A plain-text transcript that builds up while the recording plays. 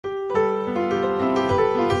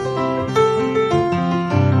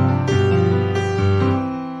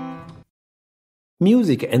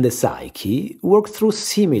Music and the psyche work through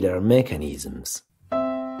similar mechanisms.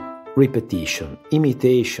 Repetition,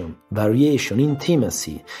 imitation, variation,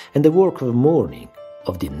 intimacy, and the work of mourning,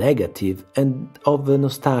 of the negative and of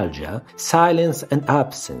nostalgia, silence and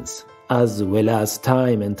absence, as well as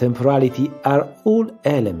time and temporality, are all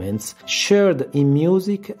elements shared in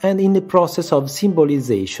music and in the process of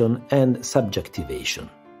symbolization and subjectivation.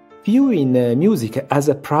 Viewing music as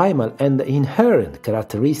a primal and inherent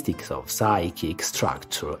characteristic of psychic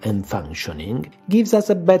structure and functioning gives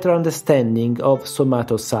us a better understanding of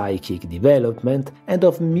somatopsychic development and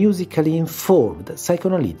of musically informed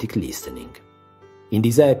psychoanalytic listening. In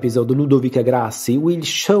this episode, Ludovica Grassi will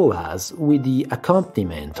show us, with the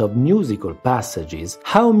accompaniment of musical passages,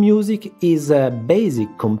 how music is a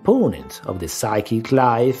basic component of the psychic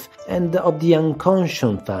life and of the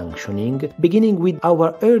unconscious functioning, beginning with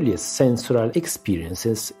our earliest sensual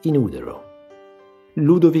experiences in utero.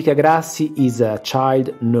 Ludovica Grassi is a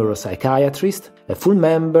child neuropsychiatrist, a full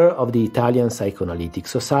member of the Italian Psychoanalytic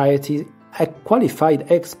Society, a qualified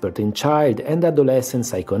expert in child and adolescent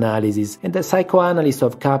psychoanalysis and a psychoanalyst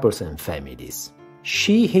of couples and families.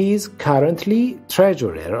 She is currently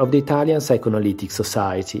treasurer of the Italian Psychoanalytic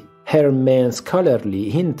Society. Her main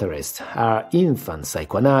scholarly interests are infant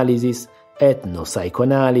psychoanalysis,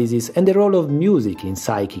 ethno-psychoanalysis, and the role of music in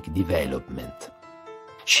psychic development.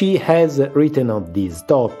 She has written on these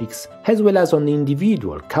topics, as well as on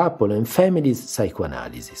individual, couple, and families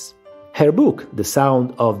psychoanalysis. Her book, The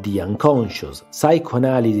Sound of the Unconscious,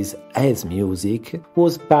 Psychoanalysis as Music,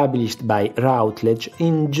 was published by Routledge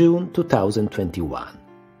in June 2021.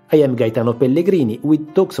 I am Gaetano Pellegrini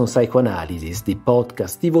with Talks on Psychoanalysis, the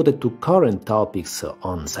podcast devoted to current topics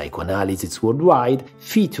on psychoanalysis worldwide,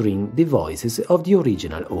 featuring the voices of the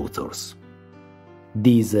original authors.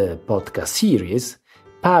 This podcast series,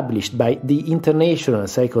 published by the International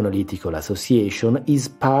Psychoanalytical Association, is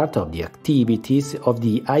part of the activities of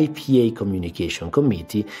the IPA Communication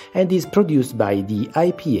Committee and is produced by the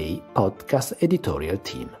IPA podcast editorial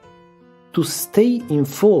team. To stay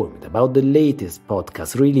informed about the latest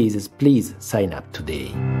podcast releases, please sign up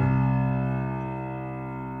today.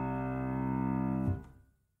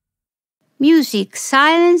 Music,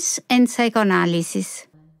 Silence and Psychoanalysis.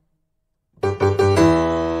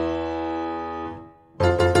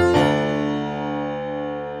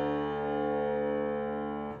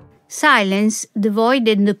 Silence, the void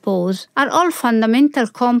and the pause are all fundamental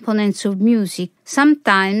components of music.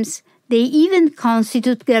 Sometimes they even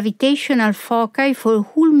constitute gravitational foci for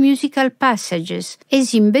whole musical passages,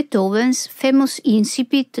 as in Beethoven's famous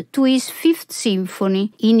incipit to his Fifth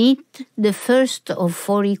Symphony. In it, the first of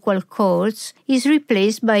 4 equal chords is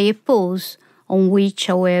replaced by a pause, on which,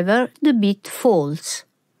 however, the beat falls.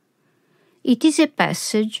 It is a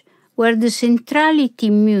passage where the centrality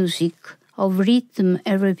in music of rhythm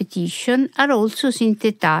and repetition are also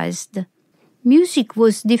synthesized. Music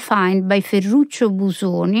was defined by Ferruccio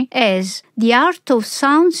Busoni as the art of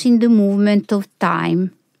sounds in the movement of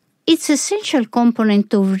time. Its essential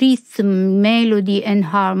component of rhythm, melody and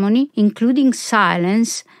harmony, including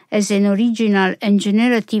silence as an original and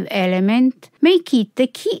generative element, make it a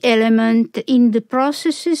key element in the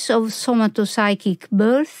processes of somatopsychic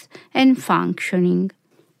birth and functioning.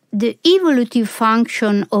 The evolutive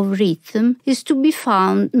function of rhythm is to be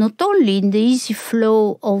found not only in the easy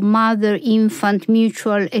flow of mother-infant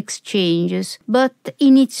mutual exchanges, but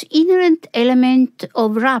in its inherent element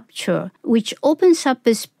of rupture, which opens up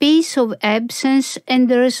a space of absence and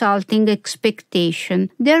the resulting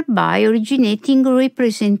expectation, thereby originating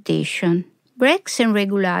representation. Breaks and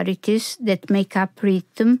regularities that make up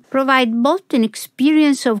rhythm provide both an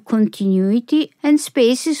experience of continuity and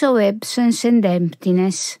spaces of absence and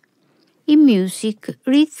emptiness. In music,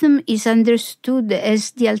 rhythm is understood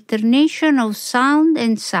as the alternation of sound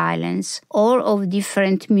and silence, or of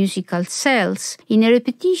different musical cells, in a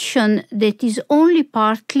repetition that is only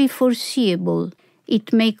partly foreseeable.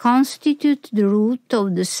 It may constitute the root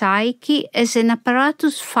of the psyche as an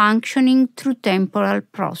apparatus functioning through temporal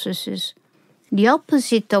processes. The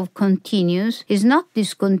opposite of continuous is not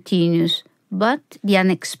discontinuous, but the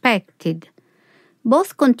unexpected.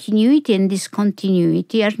 Both continuity and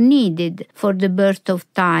discontinuity are needed for the birth of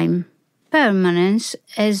time. Permanence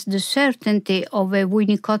as the certainty of a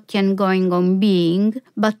Winnicottian going-on being,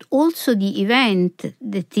 but also the event,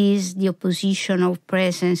 that is, the opposition of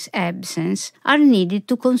presence-absence, are needed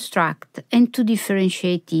to construct and to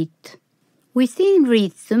differentiate it. Within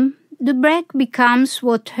rhythm, the break becomes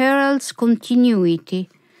what heralds continuity.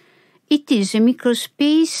 It is a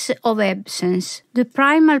microspace of absence, the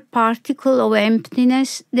primal particle of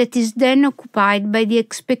emptiness that is then occupied by the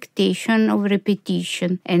expectation of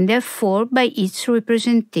repetition, and therefore by its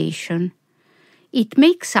representation. It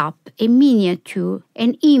makes up a miniature,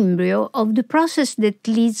 an embryo of the process that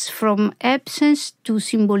leads from absence to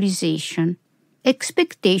symbolization.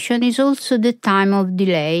 Expectation is also the time of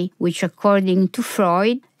delay, which, according to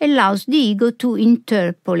Freud, allows the ego to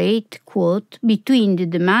interpolate, quote, between the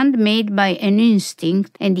demand made by an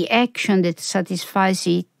instinct and the action that satisfies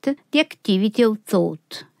it, the activity of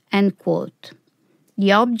thought, end quote.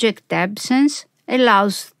 The object absence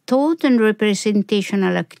allows thought and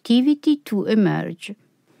representational activity to emerge.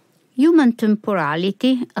 Human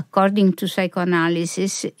temporality, according to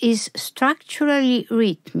psychoanalysis, is structurally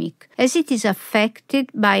rhythmic, as it is affected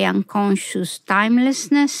by unconscious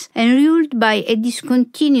timelessness and ruled by a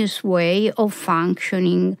discontinuous way of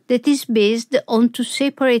functioning that is based on two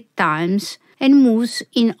separate times and moves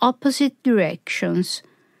in opposite directions.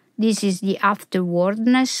 This is the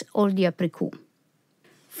afterwardness or the après-coup.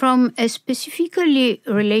 From a specifically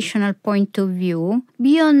relational point of view,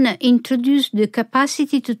 Bion introduced the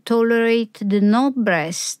capacity to tolerate the no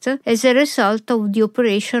breast as a result of the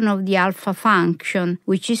operation of the alpha function,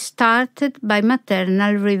 which is started by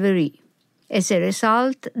maternal reverie. As a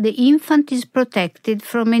result, the infant is protected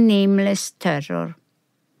from a nameless terror.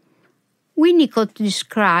 Winnicott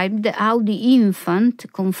described how the infant,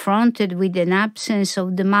 confronted with an absence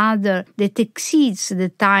of the mother that exceeds the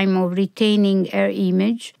time of retaining her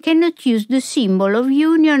image, cannot use the symbol of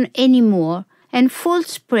union anymore and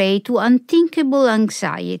falls prey to unthinkable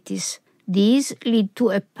anxieties. These lead to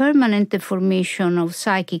a permanent deformation of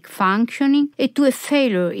psychic functioning and to a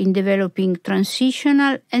failure in developing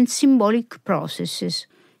transitional and symbolic processes.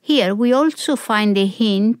 Here we also find a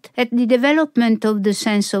hint at the development of the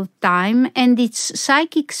sense of time and its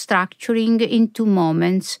psychic structuring into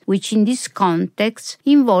moments, which in this context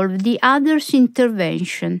involve the other's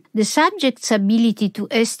intervention. The subject's ability to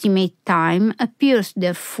estimate time appears,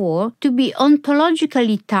 therefore, to be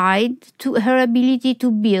ontologically tied to her ability to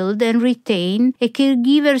build and retain a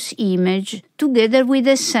caregiver's image, together with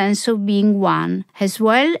a sense of being one, as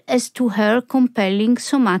well as to her compelling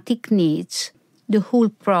somatic needs. The whole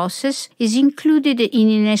process is included in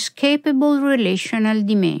an inescapable relational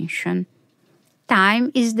dimension.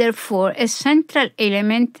 Time is therefore a central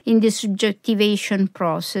element in the subjectivation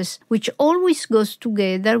process, which always goes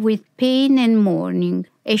together with pain and mourning.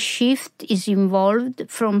 A shift is involved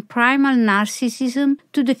from primal narcissism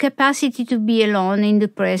to the capacity to be alone in the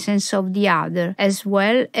presence of the other, as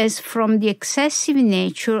well as from the excessive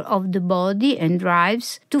nature of the body and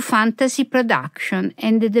drives to fantasy production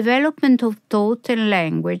and the development of thought and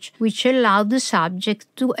language, which allow the subject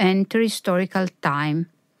to enter historical time.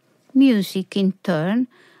 Music, in turn,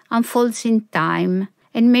 unfolds in time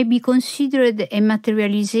and may be considered a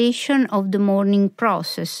materialization of the mourning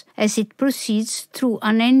process, as it proceeds through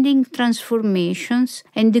unending transformations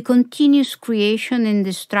and the continuous creation and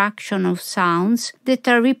destruction of sounds that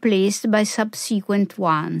are replaced by subsequent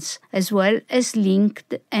ones, as well as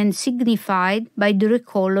linked and signified by the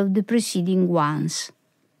recall of the preceding ones.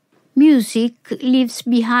 Music leaves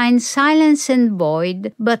behind silence and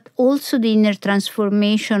void, but also the inner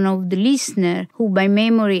transformation of the listener, who by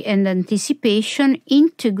memory and anticipation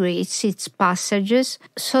integrates its passages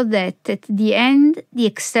so that at the end the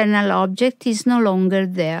external object is no longer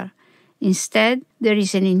there. Instead, there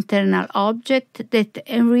is an internal object that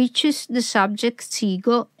enriches the subject's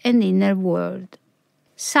ego and inner world.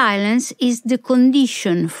 Silence is the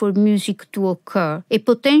condition for music to occur, a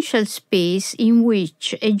potential space in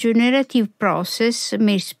which a generative process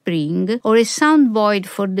may spring, or a sound void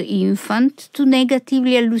for the infant to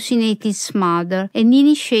negatively hallucinate its mother and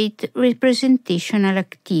initiate representational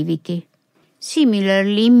activity.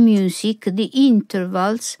 Similarly, in music, the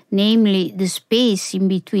intervals, namely the space in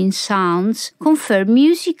between sounds, confer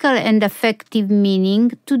musical and affective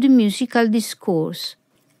meaning to the musical discourse.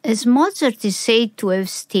 As Mozart is said to have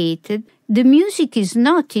stated, the music is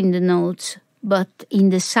not in the notes, but in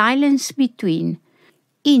the silence between.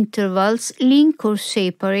 Intervals link or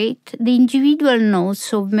separate the individual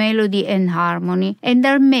notes of melody and harmony and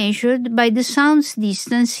are measured by the sound's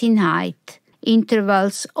distance in height.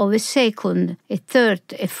 Intervals of a second, a third,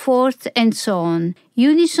 a fourth, and so on,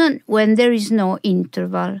 unison when there is no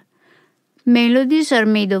interval. Melodies are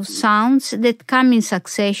made of sounds that come in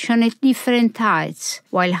succession at different heights,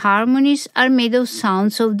 while harmonies are made of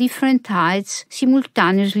sounds of different heights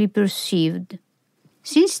simultaneously perceived.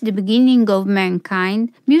 Since the beginning of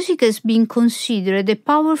mankind, music has been considered a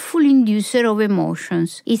powerful inducer of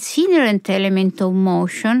emotions. Its inherent element of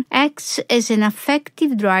motion acts as an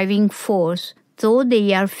affective driving force, though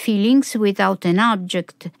they are feelings without an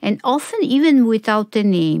object, and often even without a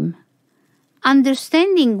name.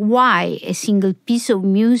 Understanding why a single piece of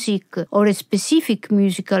music or a specific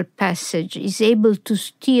musical passage is able to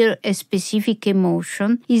stir a specific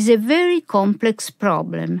emotion is a very complex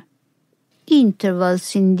problem.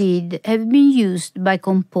 Intervals, indeed, have been used by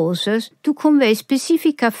composers to convey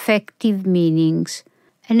specific affective meanings.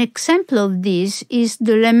 An example of this is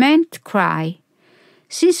the lament cry.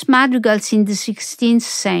 Since madrigals in the 16th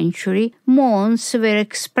century, moans were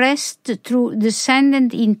expressed through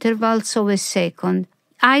descendant intervals of a second,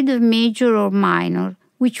 either major or minor,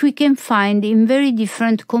 which we can find in very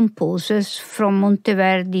different composers from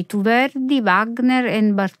Monteverdi to Verdi, Wagner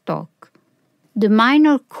and Bartók. The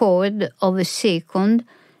minor chord of a second,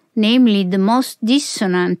 namely the most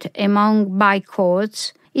dissonant among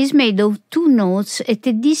bichords, is made of two notes at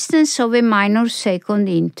a distance of a minor second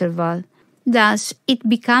interval. Thus, it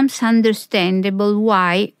becomes understandable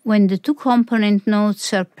why, when the two component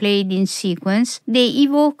notes are played in sequence, they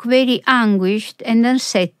evoke very anguished and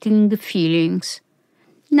unsettling feelings.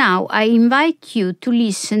 Now I invite you to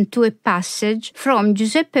listen to a passage from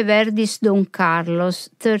Giuseppe Verdi's Don Carlos,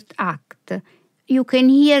 third act. You can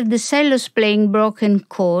hear the cellos playing broken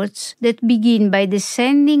chords that begin by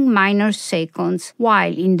descending minor seconds,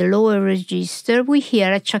 while in the lower register we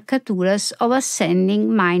hear acciaccaturas of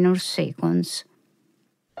ascending minor seconds.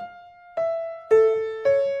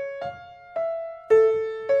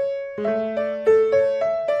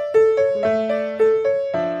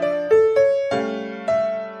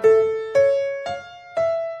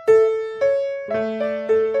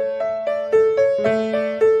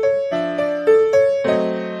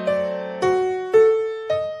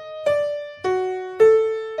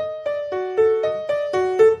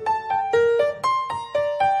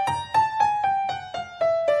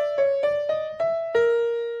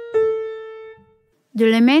 The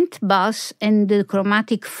lament bass and the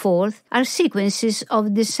chromatic fourth are sequences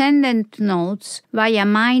of descendant notes via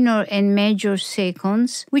minor and major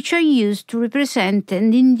seconds, which are used to represent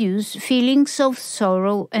and induce feelings of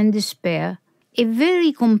sorrow and despair. A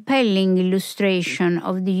very compelling illustration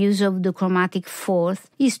of the use of the chromatic fourth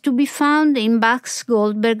is to be found in Bach's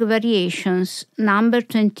Goldberg Variations, number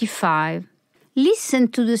 25. Listen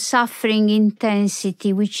to the suffering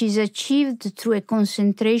intensity which is achieved through a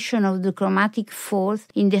concentration of the chromatic fourth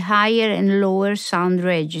in the higher and lower sound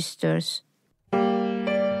registers.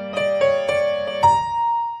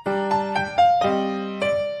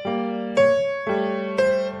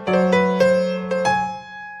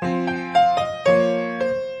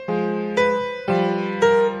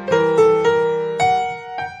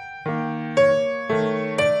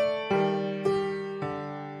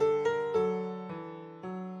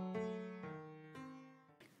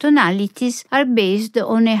 Tonalities are based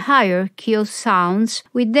on a hierarchy of sounds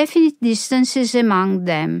with definite distances among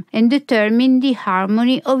them and determine the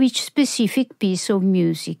harmony of each specific piece of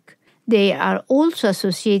music. They are also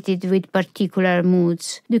associated with particular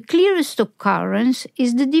moods. The clearest occurrence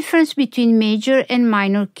is the difference between major and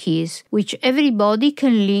minor keys, which everybody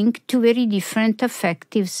can link to very different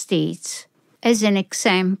affective states. As an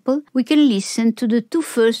example, we can listen to the two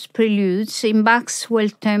first preludes in Bach's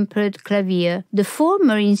Well-Tempered Clavier, the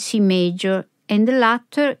former in C major and the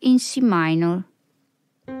latter in C minor.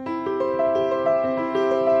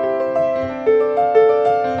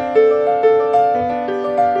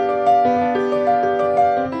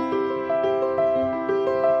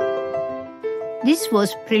 This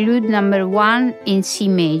was Prelude number 1 in C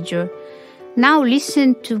major. Now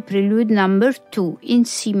listen to Prelude number 2 in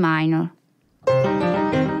C minor.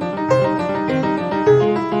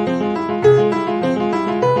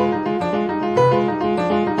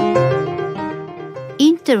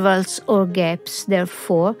 Intervals or gaps,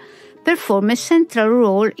 therefore, perform a central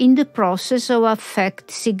role in the process of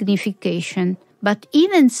affect signification. But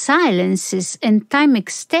even silences and time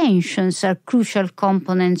extensions are crucial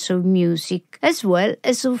components of music, as well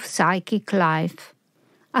as of psychic life.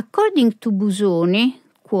 According to Busoni,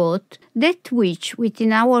 quote, that which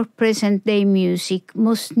within our present-day music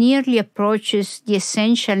most nearly approaches the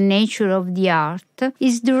essential nature of the art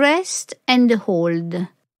is the rest and the hold.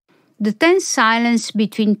 The tense silence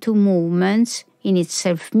between two movements, in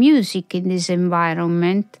itself music in this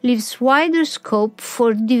environment, leaves wider scope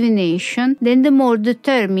for divination than the more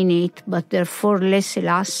determinate but therefore less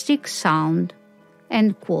elastic sound.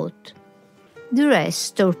 End quote. The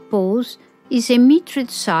rest or pause is a metered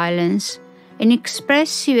silence, an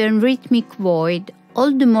expressive and rhythmic void,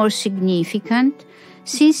 all the more significant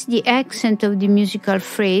since the accent of the musical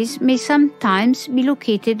phrase may sometimes be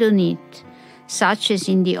located on it, such as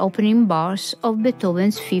in the opening bars of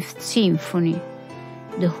Beethoven's Fifth Symphony.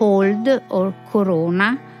 The hold, or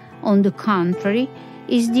corona, on the contrary,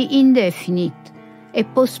 is the indefinite, a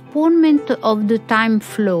postponement of the time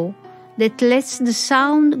flow that lets the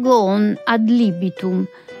sound go on ad libitum,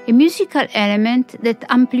 a musical element that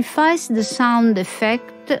amplifies the sound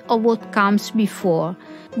effect of what comes before,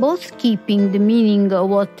 both keeping the meaning of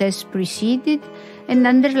what has preceded and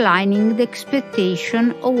underlining the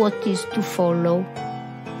expectation of what is to follow.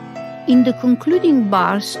 In the concluding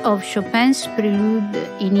bars of Chopin's Prelude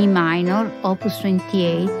in E minor, Opus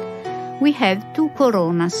 28, we have two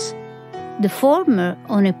coronas. The former,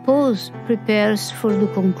 on a pause, prepares for the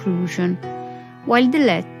conclusion, while the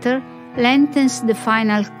latter lengthens the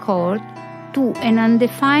final chord to an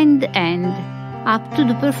undefined end, up to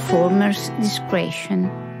the performer's discretion.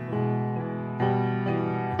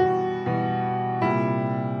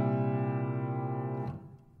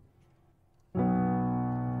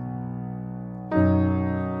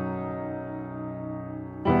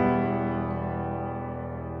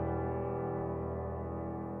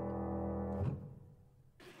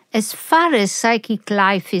 As far as psychic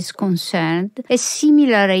life is concerned, a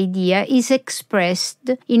similar idea is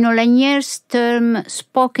expressed in Olanier's term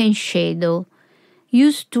spoken shadow,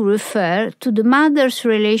 used to refer to the mother's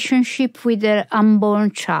relationship with her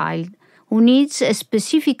unborn child, who needs a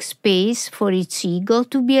specific space for its ego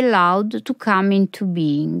to be allowed to come into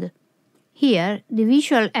being. Here, the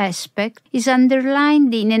visual aspect is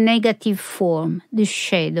underlined in a negative form, the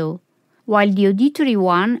shadow, while the auditory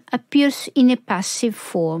one appears in a passive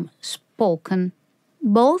form, spoken.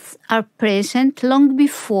 Both are present long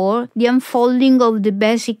before the unfolding of the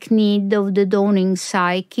basic need of the dawning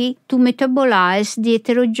psyche to metabolize the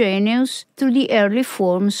heterogeneous through the early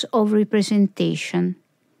forms of representation.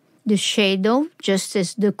 The shadow, just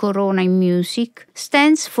as the corona in music,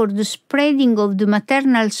 stands for the spreading of the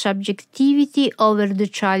maternal subjectivity over the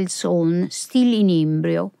child's own, still in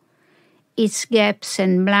embryo. Its gaps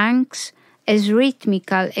and blanks, as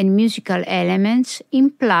rhythmical and musical elements,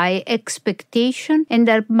 imply expectation and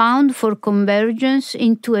are bound for convergence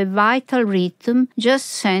into a vital rhythm just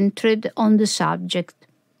centered on the subject.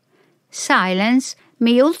 Silence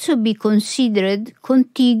may also be considered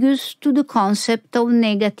contiguous to the concept of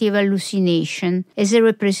negative hallucination as a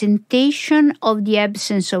representation of the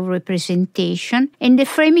absence of representation and a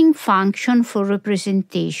framing function for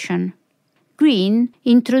representation. Green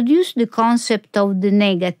introduced the concept of the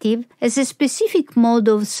negative as a specific mode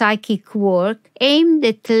of psychic work aimed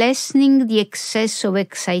at lessening the excess of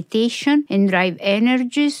excitation and drive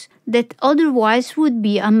energies that otherwise would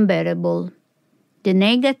be unbearable. The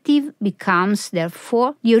negative becomes,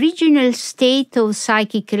 therefore, the original state of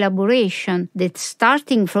psychic elaboration that,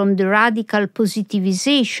 starting from the radical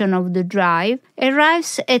positivization of the drive,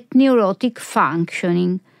 arrives at neurotic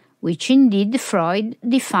functioning, which indeed Freud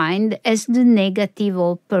defined as the negative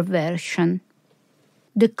of perversion.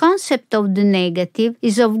 The concept of the negative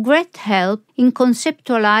is of great help in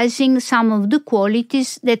conceptualizing some of the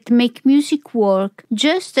qualities that make music work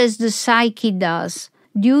just as the psyche does,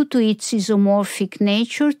 due to its isomorphic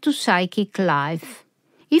nature to psychic life.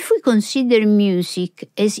 If we consider music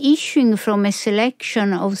as issuing from a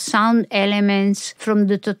selection of sound elements from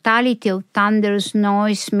the totality of thunderous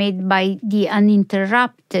noise made by the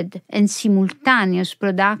uninterrupted and simultaneous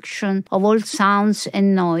production of all sounds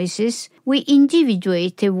and noises, we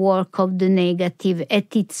individuate a work of the negative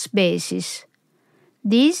at its basis.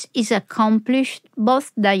 This is accomplished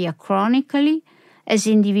both diachronically, as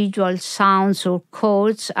individual sounds or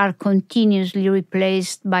chords are continuously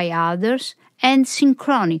replaced by others, and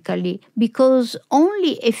synchronically, because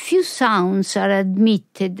only a few sounds are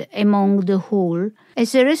admitted among the whole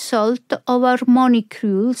as a result of harmonic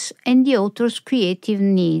rules and the author's creative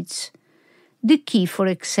needs. The key, for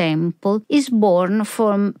example, is born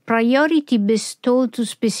from priority bestowed to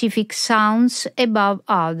specific sounds above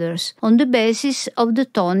others on the basis of the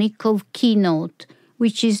tonic of keynote,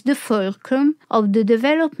 which is the fulcrum of the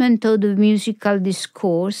development of the musical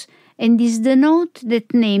discourse and is the note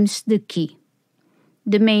that names the key.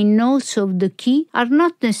 The main notes of the key are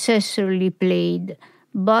not necessarily played,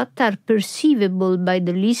 but are perceivable by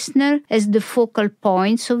the listener as the focal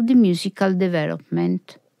points of the musical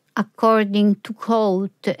development. According to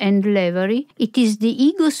Coate and Levery, it is the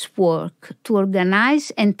ego's work to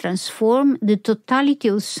organize and transform the totality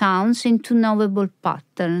of sounds into knowable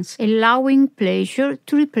patterns, allowing pleasure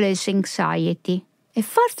to replace anxiety. A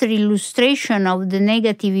further illustration of the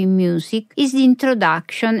negative in music is the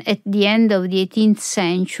introduction at the end of the 18th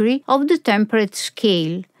century of the temperate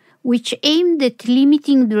scale, which aimed at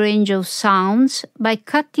limiting the range of sounds by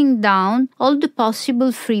cutting down all the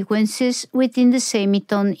possible frequencies within the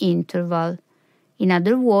semitone interval. In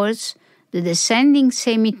other words, the descending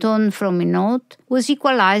semitone from a note was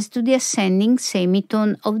equalized to the ascending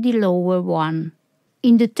semitone of the lower one.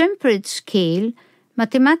 In the temperate scale,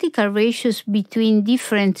 mathematical ratios between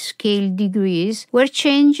different scale degrees were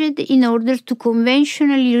changed in order to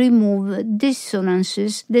conventionally remove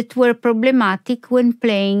dissonances that were problematic when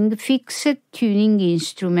playing fixed tuning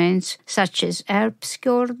instruments such as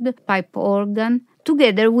harpsichord, pipe organ,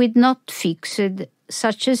 together with not fixed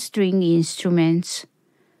such as string instruments.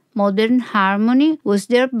 Modern harmony was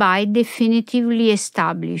thereby definitively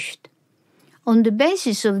established. On the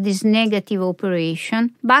basis of this negative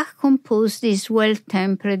operation, Bach composed his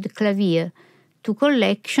well-tempered clavier, 2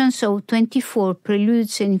 collections of 24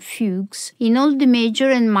 preludes and fugues in all the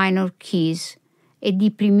major and minor keys, a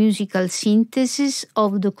deeply musical synthesis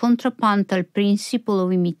of the contrapuntal principle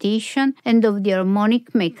of imitation and of the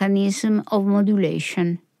harmonic mechanism of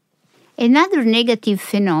modulation. Another negative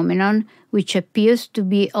phenomenon, which appears to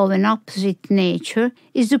be of an opposite nature,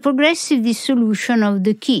 is the progressive dissolution of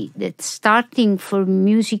the key that, starting from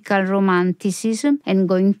musical romanticism and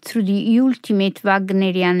going through the ultimate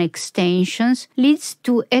Wagnerian extensions, leads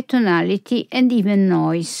to atonality and even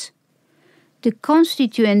noise. The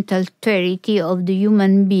constituent alterity of the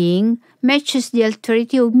human being matches the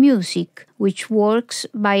alterity of music, which works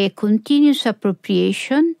by a continuous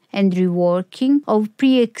appropriation and reworking of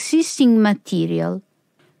pre-existing material.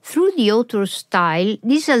 Through the author's style,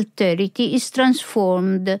 this alterity is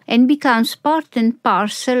transformed and becomes part and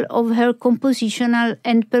parcel of her compositional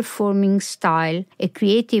and performing style, a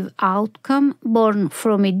creative outcome born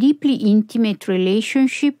from a deeply intimate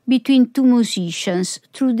relationship between two musicians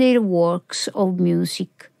through their works of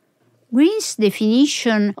music. Green's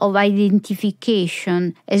definition of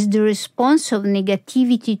identification as the response of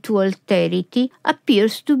negativity to alterity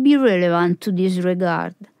appears to be relevant to this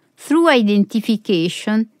regard. Through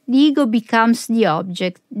identification, the ego becomes the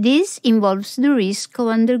object. This involves the risk of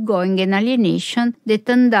undergoing an alienation that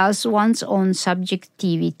undoes one's own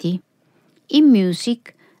subjectivity. In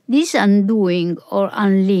music, this undoing or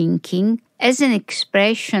unlinking, as an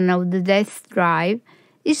expression of the death drive,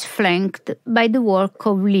 is flanked by the work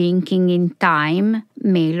of linking in time,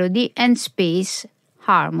 melody, and space,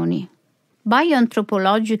 harmony.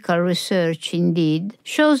 Bioanthropological research, indeed,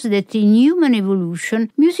 shows that in human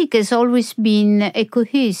evolution, music has always been a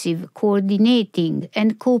cohesive, coordinating,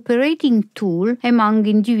 and cooperating tool among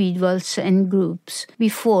individuals and groups,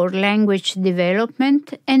 before language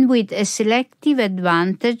development and with a selective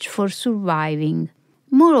advantage for surviving.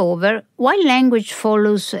 Moreover, while language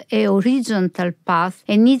follows a horizontal path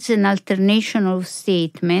and needs an alternation of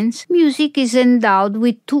statements, music is endowed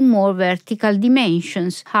with 2 more vertical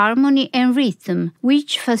dimensions, harmony and rhythm,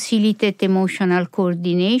 which facilitate emotional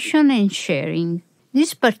coordination and sharing.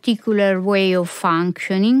 This particular way of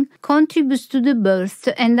functioning contributes to the birth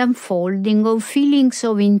and unfolding of feelings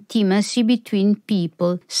of intimacy between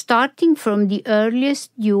people, starting from the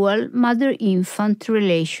earliest dual mother-infant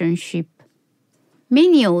relationship.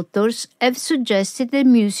 Many authors have suggested that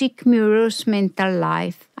music mirrors mental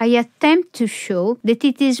life. I attempt to show that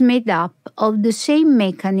it is made up of the same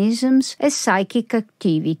mechanisms as psychic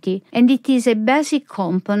activity, and it is a basic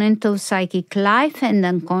component of psychic life and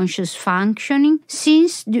unconscious functioning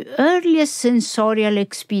since the earliest sensorial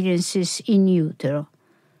experiences in utero.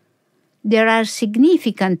 There are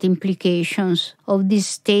significant implications of this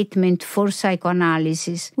statement for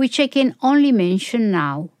psychoanalysis, which I can only mention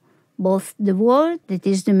now. Both the word, that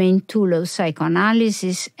is the main tool of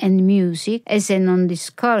psychoanalysis, and music, as a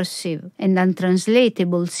non-discursive and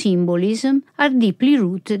untranslatable symbolism, are deeply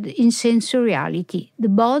rooted in sensoriality, the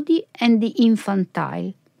body and the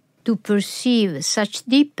infantile. To perceive such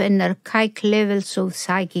deep and archaic levels of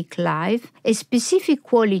psychic life, a specific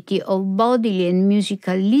quality of bodily and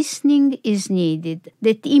musical listening is needed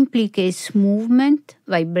that implicates movement,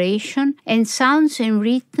 vibration, and sounds and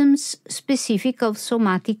rhythms specific of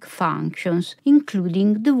somatic functions,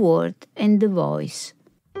 including the word and the voice.